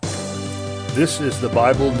This is the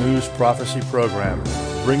Bible News Prophecy Program,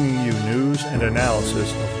 bringing you news and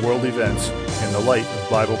analysis of world events in the light of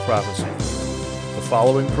Bible prophecy. The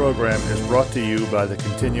following program is brought to you by the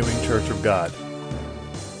Continuing Church of God.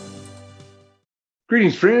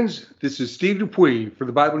 Greetings, friends. This is Steve Dupuy for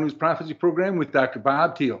the Bible News Prophecy Program with Dr.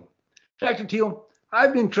 Bob Thiel. Dr. Thiel,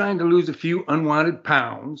 I've been trying to lose a few unwanted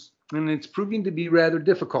pounds, and it's proving to be rather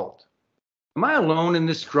difficult. Am I alone in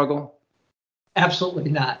this struggle?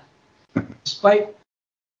 Absolutely not. Despite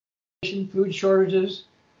food shortages,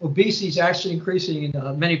 obesity is actually increasing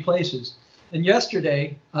in many places. And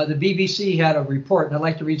yesterday, the BBC had a report, and I'd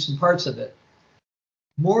like to read some parts of it.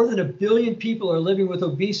 More than 1 billion people are living with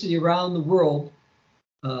obesity around the world,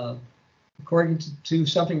 according to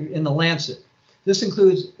something in the Lancet. This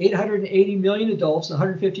includes 880 million adults and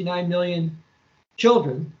 159 million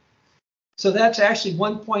children. So that's actually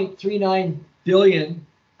 1.39 billion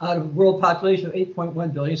out of a world population of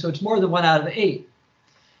 8.1 billion. So it's more than 1 out of 8.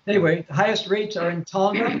 Anyway, the highest rates are in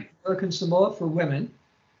Tonga, American Samoa for women,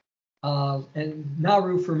 and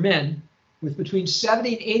Nauru for men, with between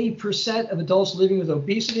 70 and 80% of adults living with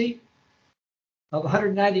obesity. Of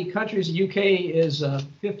 190 countries, the UK is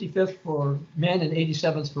 55th for men and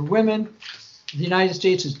 87th for women. The United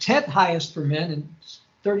States is 10th highest for men and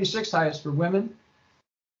 36th highest for women.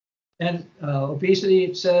 And obesity,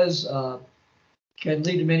 it says, can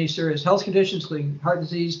lead to many serious health conditions, including heart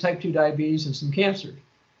disease, type 2 diabetes, and some cancer.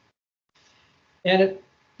 And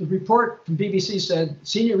the report from BBC said,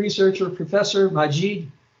 senior researcher Professor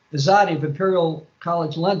Majid Azadi of Imperial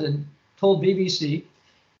College London told BBC,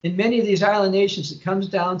 in many of these island nations, it comes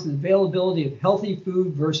down to the availability of healthy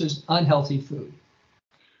food versus unhealthy food.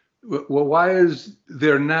 Well, why is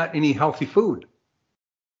there not any healthy food?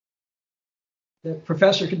 The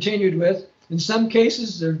professor continued with, in some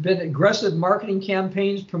cases, there have been aggressive marketing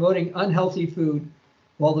campaigns promoting unhealthy food,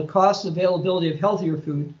 while the cost and availability of healthier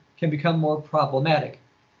food can become more problematic.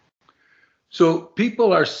 So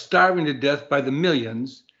people are starving to death by the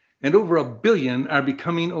millions, and over 1 billion are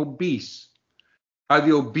becoming obese. Are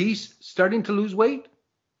the obese starting to lose weight?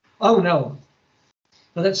 Oh, no.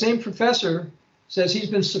 Now, that same professor says he's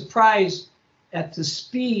been surprised at the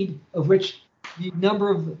speed of which the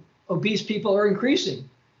number of obese people are increasing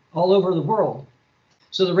all over the world.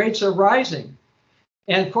 So the rates are rising.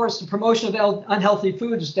 And of course, the promotion of unhealthy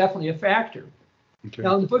food is definitely a factor. Okay.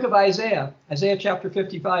 Now, in the book of Isaiah chapter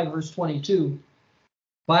 55, verse 22,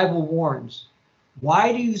 Bible warns,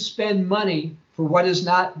 why do you spend money for what is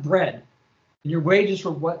not bread, and your wages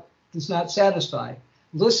for what does not satisfy?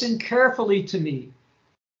 Listen carefully to me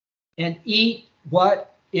and eat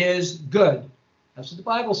what is good. That's what the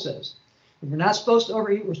Bible says. We're not supposed to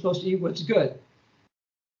overeat, we're supposed to eat what's good.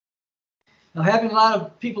 Now, having a lot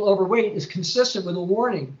of people overweight is consistent with a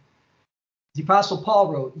warning the Apostle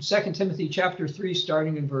Paul wrote in 2 Timothy chapter 3,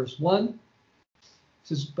 starting in verse 1. It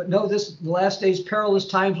says, but know this, the last days perilous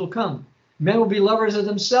times will come. Men will be lovers of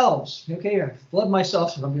themselves. Okay, I love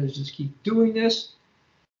myself, so I'm going to just keep doing this.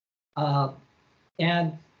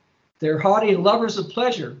 And they're haughty and lovers of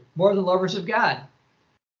pleasure more than lovers of God.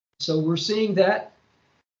 So we're seeing that.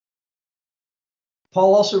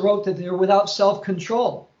 Paul also wrote that they're without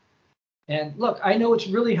self-control. And look, I know it's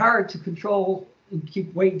really hard to control and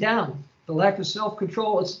keep weight down. The lack of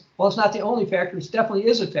self-control, it's not the only factor, it definitely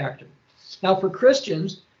is a factor. Now for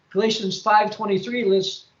Christians, Galatians 5:23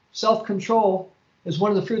 lists self-control as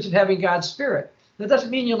one of the fruits of having God's Spirit. That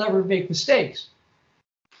doesn't mean you'll never make mistakes.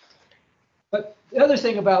 But the other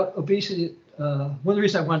thing about obesity, one of the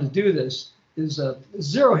reasons I wanted to do this is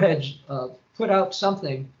Zero Hedge put out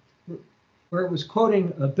something where it was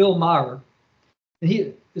quoting Bill Maher. And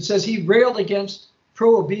it says he railed against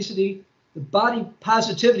pro-obesity, the body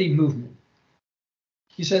positivity movement.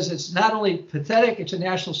 He says it's not only pathetic, it's a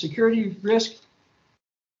national security risk.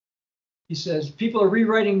 He says people are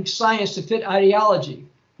rewriting science to fit ideology,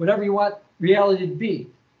 whatever you want reality to be.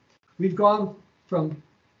 We've gone from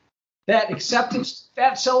fat acceptance to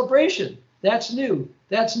fat celebration. That's new,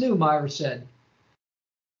 Meyer said.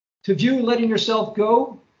 To view letting yourself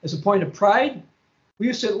go as a point of pride, we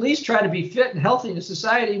used to at least try to be fit and healthy in a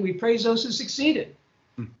society, and we praise those who succeeded.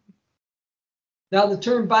 Now, the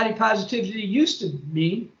term body positivity used to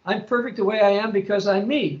mean I'm perfect the way I am because I'm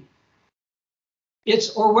me.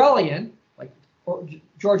 It's Orwellian, like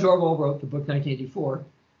George Orwell wrote the book 1984, okay.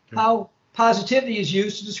 How positivity is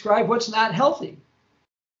used to describe what's not healthy.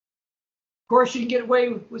 Of course, you can get away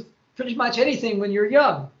with pretty much anything when you're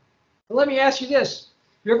young. But let me ask you this.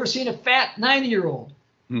 Have you ever seen a fat 90-year-old?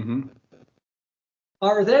 Mm-hmm.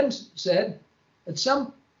 Or then said, at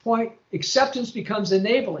some point, acceptance becomes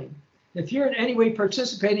enabling. If you're in any way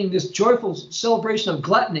participating in this joyful celebration of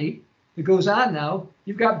gluttony, that goes on now,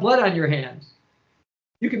 you've got blood on your hands.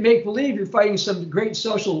 You can make believe you're fighting some great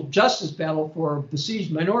social justice battle for a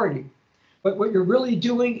besieged minority, but what you're really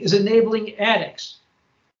doing is enabling addicts,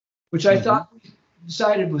 which I thought we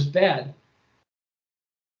decided was bad.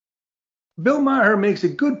 Bill Maher makes a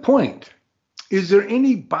good point. Is there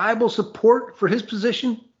any Bible support for his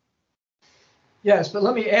position? Yes, but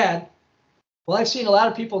let me add, well, I've seen a lot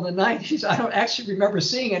of people in the 90s. I don't actually remember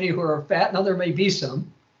seeing any who are fat. Now, there may be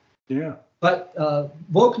some. Yeah. But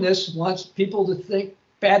wokeness wants people to think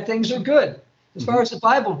bad things are good. As far as the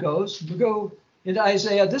Bible goes, we go into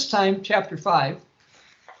Isaiah, this time chapter 5,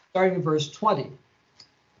 starting in verse 20. It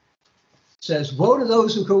says, woe to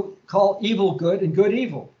those who call evil good and good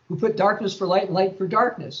evil, who put darkness for light and light for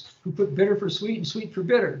darkness, who put bitter for sweet and sweet for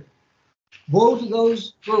bitter. Woe to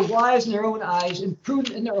those who are wise in their own eyes and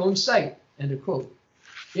prudent in their own sight. End of quote.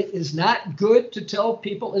 It is not good to tell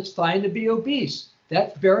people it's fine to be obese.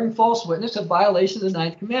 That's bearing false witness, a violation of the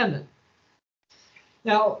 9th commandment.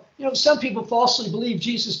 Now, some people falsely believe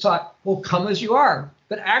Jesus taught, well, come as you are.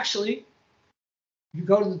 But actually, you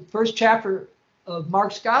go to the first chapter of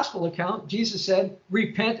Mark's gospel account, Jesus said,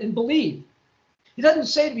 repent and believe. He doesn't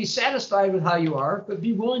say to be satisfied with how you are, but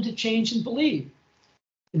be willing to change and believe.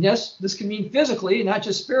 And yes, this can mean physically, not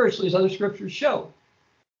just spiritually, as other scriptures show.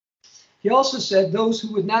 He also said those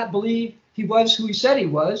who would not believe he was who he said he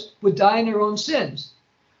was would die in their own sins.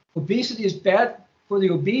 Obesity is bad for the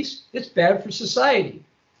obese. It's bad for society.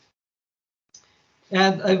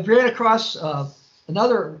 And I ran across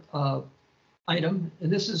another item,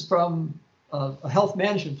 and this is from a health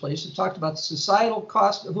management place that talked about the societal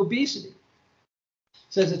cost of obesity.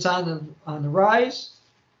 It says it's on the rise,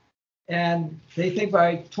 and they think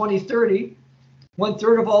by 2030,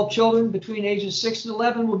 1/3 of all children between ages 6 and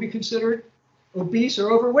 11 will be considered obese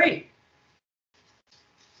or overweight.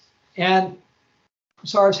 And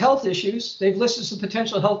as far as health issues, they've listed some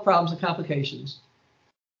potential health problems and complications.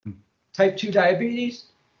 Type 2 diabetes,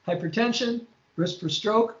 hypertension, risk for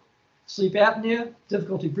stroke, sleep apnea,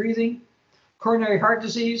 difficulty breathing, coronary heart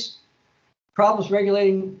disease, problems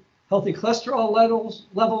regulating healthy cholesterol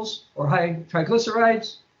levels or high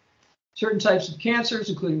triglycerides, certain types of cancers,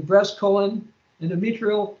 including breast, colon,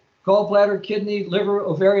 endometrial, gallbladder, kidney, liver,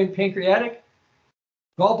 ovarian, pancreatic,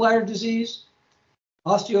 gallbladder disease,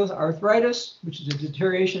 osteoarthritis, which is a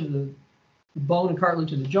deterioration of the bone and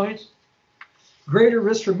cartilage in the joints, greater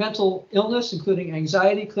risk for mental illness, including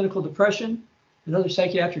anxiety, clinical depression, and other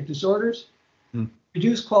psychiatric disorders,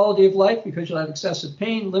 reduced quality of life because you'll have excessive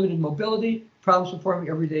pain, limited mobility, problems performing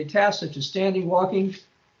everyday tasks such as standing, walking,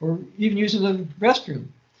 or even using the restroom.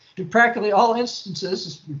 In practically all instances,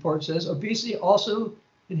 this report says, obesity also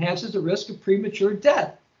enhances the risk of premature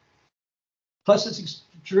death. Plus, it's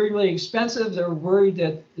extremely expensive. They're worried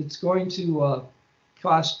that it's going to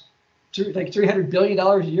cost like $300 billion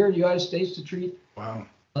a year in the United States to treat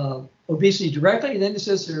obesity directly. And then it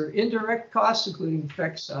says there are indirect costs, including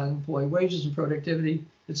effects on employee wages and productivity,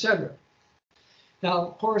 etc. Now,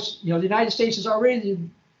 of course, the United States is already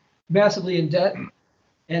massively in debt,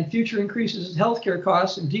 and future increases in healthcare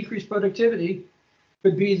costs and decreased productivity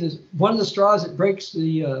could be one of the straws that breaks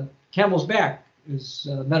the camel's back,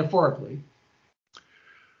 metaphorically.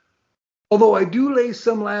 Although I do lay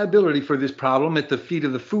some liability for this problem at the feet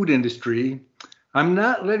of the food industry, I'm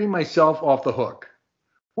not letting myself off the hook.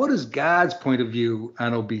 What is God's point of view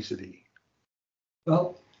on obesity?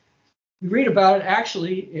 Well, we read about it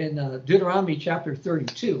actually in Deuteronomy chapter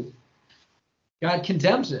 32. God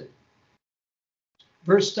condemns it.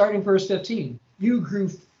 Starting verse 15. You grew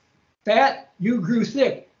fat, you grew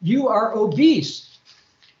thick, you are obese.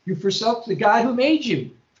 You forsook the God who made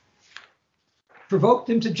you, provoked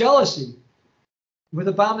him to jealousy with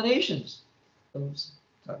abominations.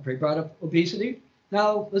 They brought up obesity.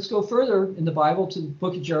 Now let's go further in the Bible to the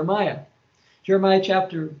book of Jeremiah. Jeremiah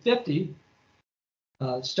chapter 50,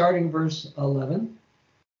 starting verse 11.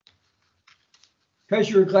 Because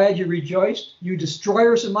you were glad you rejoiced, you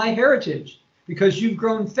destroyers of my heritage, because you've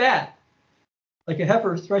grown fat, like a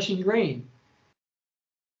heifer threshing grain.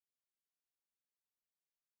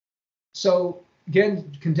 So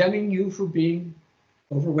again, condemning you for being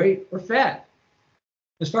overweight or fat.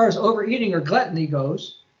 As far as overeating or gluttony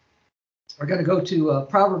goes, we're going to go to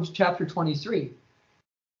Proverbs chapter 23. It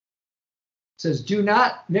says, do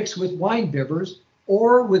not mix with wine bibbers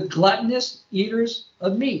or with gluttonous eaters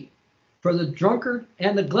of meat, for the drunkard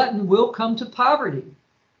and the glutton will come to poverty.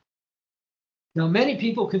 Now, many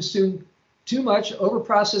people consume too much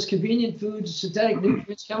overprocessed convenient foods, synthetic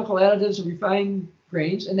nutrients, chemical additives, and refined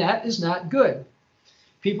grains, and that is not good.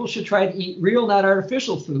 People should try to eat real, not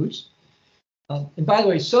artificial foods. And by the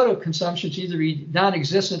way, soda consumption should either be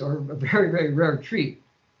non-existent or a very, very rare treat.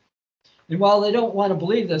 And while they don't want to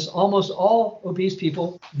believe this, almost all obese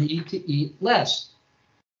people need to eat less.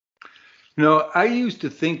 You know, I used to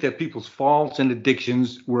think that people's faults and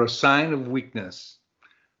addictions were a sign of weakness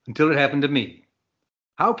until it happened to me.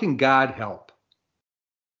 How can God help?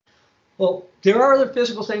 Well, there are other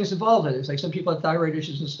physical things involved in it. It's like some people have thyroid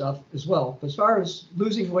issues and stuff as well. But as far as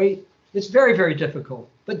losing weight, it's very, very difficult.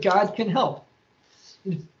 But God can help.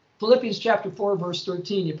 In Philippians chapter 4, verse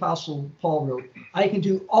 13, the Apostle Paul wrote, I can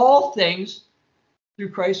do all things through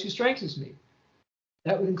Christ who strengthens me.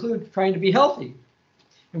 That would include trying to be healthy.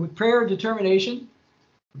 And with prayer and determination,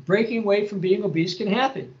 breaking away from being obese can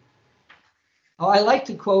happen. I like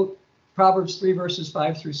to quote Proverbs 3, verses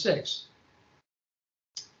 5 through 6.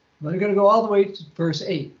 But I'm going to go all the way to verse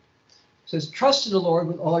 8. It says, trust in the Lord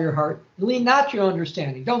with all your heart. Lean not to your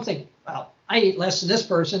understanding. Don't think, well, I eat less than this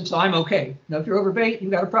person, so I'm okay. Now, if you're overweight,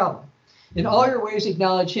 you've got a problem. In all your ways,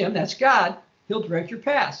 acknowledge him. That's God. He'll direct your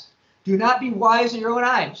paths. Do not be wise in your own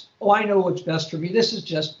eyes. Oh, I know what's best for me. This is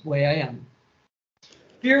just the way I am.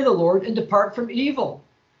 Fear the Lord and depart from evil.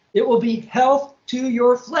 It will be health to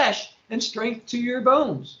your flesh and strength to your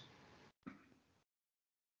bones.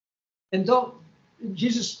 And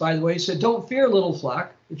Jesus, by the way, said, don't fear, little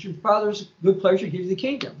flock, that your Father's good pleasure give you the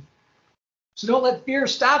kingdom. So don't let fear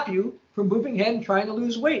stop you from moving ahead and trying to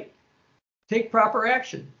lose weight. Take proper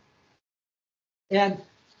action. And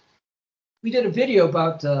we did a video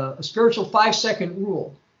about a spiritual 5-second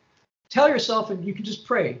rule. Tell yourself, and you can just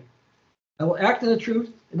pray, I will act in the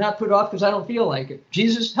truth and not put it off because I don't feel like it.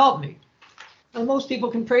 Jesus, help me. And most people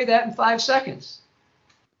can pray that in 5 seconds.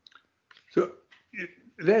 So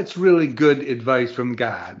that's really good advice from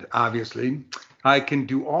God, obviously. I can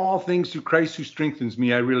do all things through Christ who strengthens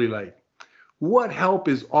me. I really like. What help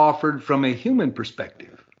is offered from a human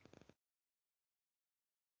perspective?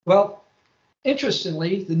 Well,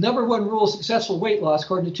 interestingly, the number one rule of successful weight loss,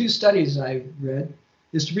 according to 2 studies I read,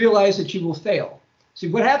 is to realize that you will fail. See,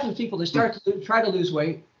 what happens with people, they start to try to lose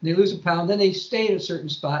weight, they lose a pound, then they stay at a certain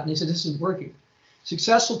spot, and they say, this isn't working.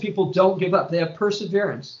 Successful people don't give up. They have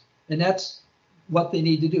perseverance, and that's what they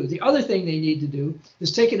need to do. The other thing they need to do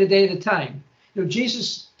is take it a day at a time. You know,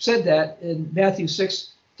 Jesus said that in Matthew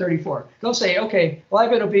 6:34. Don't say, okay, well,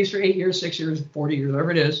 I've been obese for 8 years, 6 years, 40 years,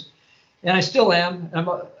 whatever it is, and I still am.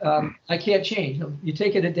 I can't change. No, you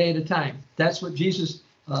take it a day at a time. That's what Jesus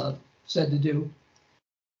said to do.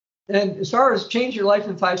 And as far as change your life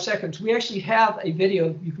in 5 seconds, we actually have a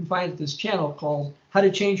video you can find at this channel called How to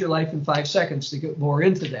Change Your Life in 5 Seconds to get more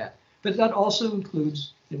into that. But that also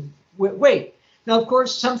includes weight. Now, of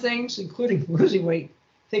course, some things, including losing weight,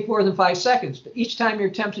 take more than 5 seconds. But each time you're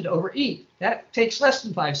tempted to overeat, that takes less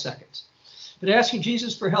than 5 seconds. But asking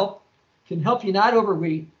Jesus for help can help you not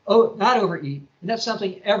overeat, and that's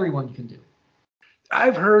something everyone can do.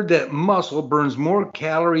 I've heard that muscle burns more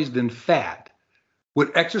calories than fat.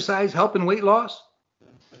 Would exercise help in weight loss?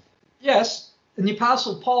 Yes, and the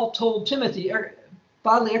Apostle Paul told Timothy,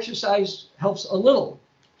 bodily exercise helps a little,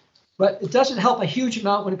 but it doesn't help a huge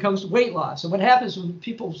amount when it comes to weight loss. And what happens when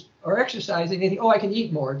people are exercising, they think, oh, I can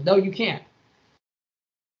eat more. No, you can't.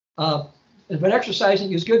 But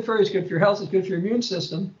exercising is good for you, it's good for your health, it's good for your immune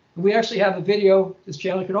system. And we actually have a video this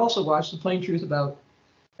channel can also watch, The Plain Truth About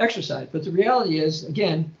Exercise. But the reality is,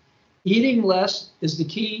 again, eating less is the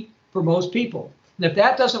key for most people. And if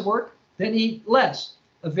that doesn't work, then eat less.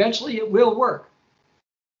 Eventually, it will work.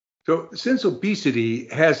 So since obesity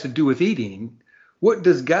has to do with eating, what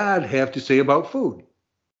does God have to say about food?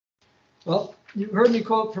 Well, you heard me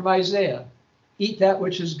quote from Isaiah, eat that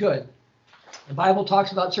which is good. The Bible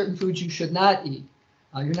talks about certain foods you should not eat.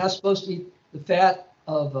 You're not supposed to eat the fat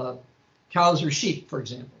of cows or sheep, for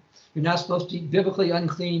example. You're not supposed to eat biblically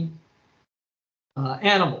unclean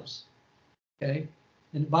animals. Okay?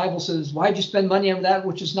 And the Bible says, why'd you spend money on that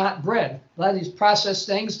which is not bread? A lot of these processed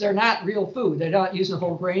things, they're not real food. They're not using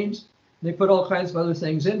whole grains. They put all kinds of other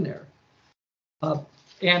things in there.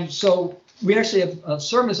 And so we actually have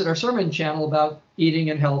sermons at our sermon channel about eating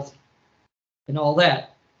and health and all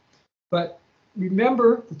that. But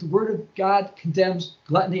remember that the Word of God condemns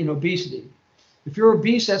gluttony and obesity. If you're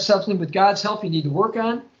obese, that's something with God's help you need to work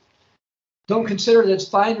on. Don't consider that it's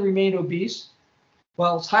fine to remain obese.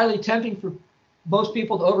 While it's highly tempting for most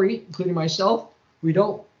people to overeat, including myself, we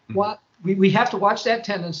have to watch that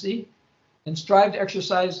tendency and strive to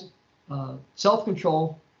exercise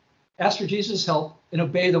self-control, ask for Jesus' help, and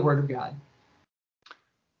obey the Word of God.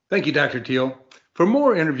 Thank you, Dr. Teal. For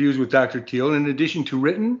more interviews with Dr. Teal, in addition to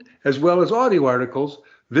written as well as audio articles,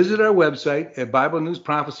 visit our website at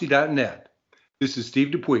BibleNewsProphecy.net. This is Steve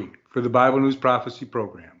Dupuy for the Bible News Prophecy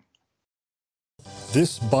Program.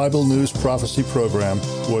 This Bible News Prophecy program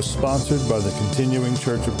was sponsored by the Continuing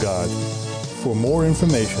Church of God. For more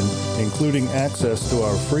information, including access to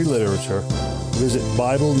our free literature, visit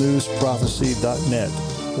BibleNewsProphecy.net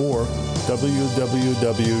or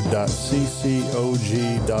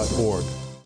www.ccog.org.